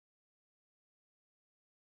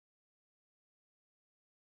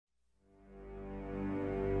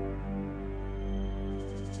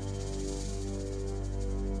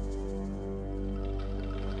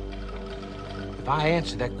If I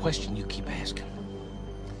answer that question you keep asking,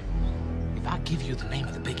 if I give you the name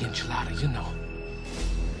of the big enchilada, you know,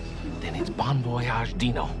 then it's Bon Voyage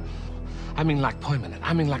Dino. I mean like permanent.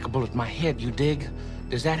 I mean like a bullet in my head, you dig?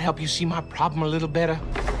 Does that help you see my problem a little better?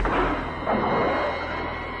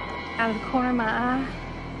 Out of the corner of my eye,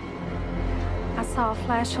 I saw a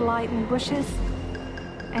flash of light in the bushes,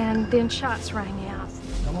 and then shots rang out.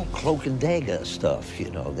 No cloak and dagger stuff, you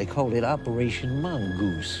know. They call it Operation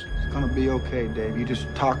Mongoose. It's gonna be okay, Dave. You just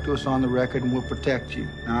talk to us on the record and we'll protect you.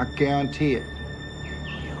 Now, I guarantee it.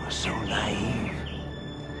 You're so naive.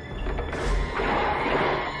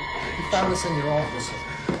 We found this in your office.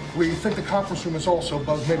 We think the conference room is also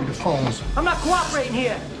bugged, maybe the phones. I'm not cooperating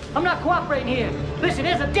here. I'm not cooperating here. Listen,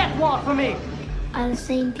 there's a death warrant for me. Are the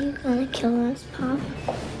same people gonna kill us, Pop?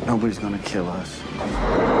 Nobody's gonna kill us.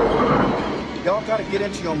 Y'all gotta get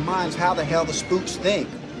into your minds how the hell the spooks think.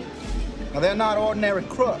 Now, they're not ordinary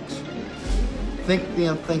crooks. Think the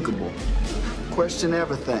unthinkable. Question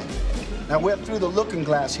everything. Now, we're through the looking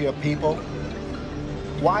glass here, people.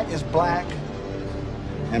 White is black,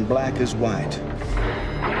 and black is white.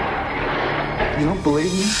 You don't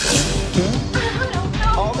believe me? I don't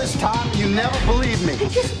know. All this time, you never believed me. I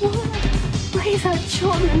just want to raise our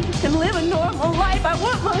children and live a normal life. I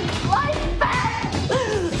want my life back.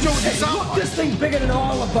 Hey, look, this thing's bigger than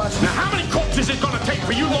all of us. Now, how many courts is it gonna take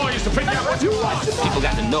for you lawyers to figure out what you want? People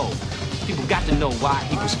got to know. People got to know why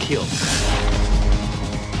he was killed.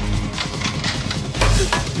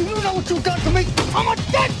 Do you know what you've done to me? I'm a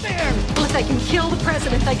dead man! Well, if they can kill the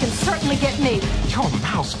president, they can certainly get me. You're a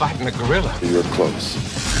mouse fighting a gorilla. You're close.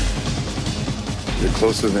 You're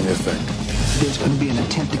closer than you think. There's going to be an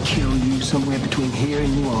attempt to kill you somewhere between here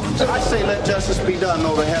and New Orleans. I say let justice be done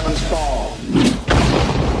or the heavens fall.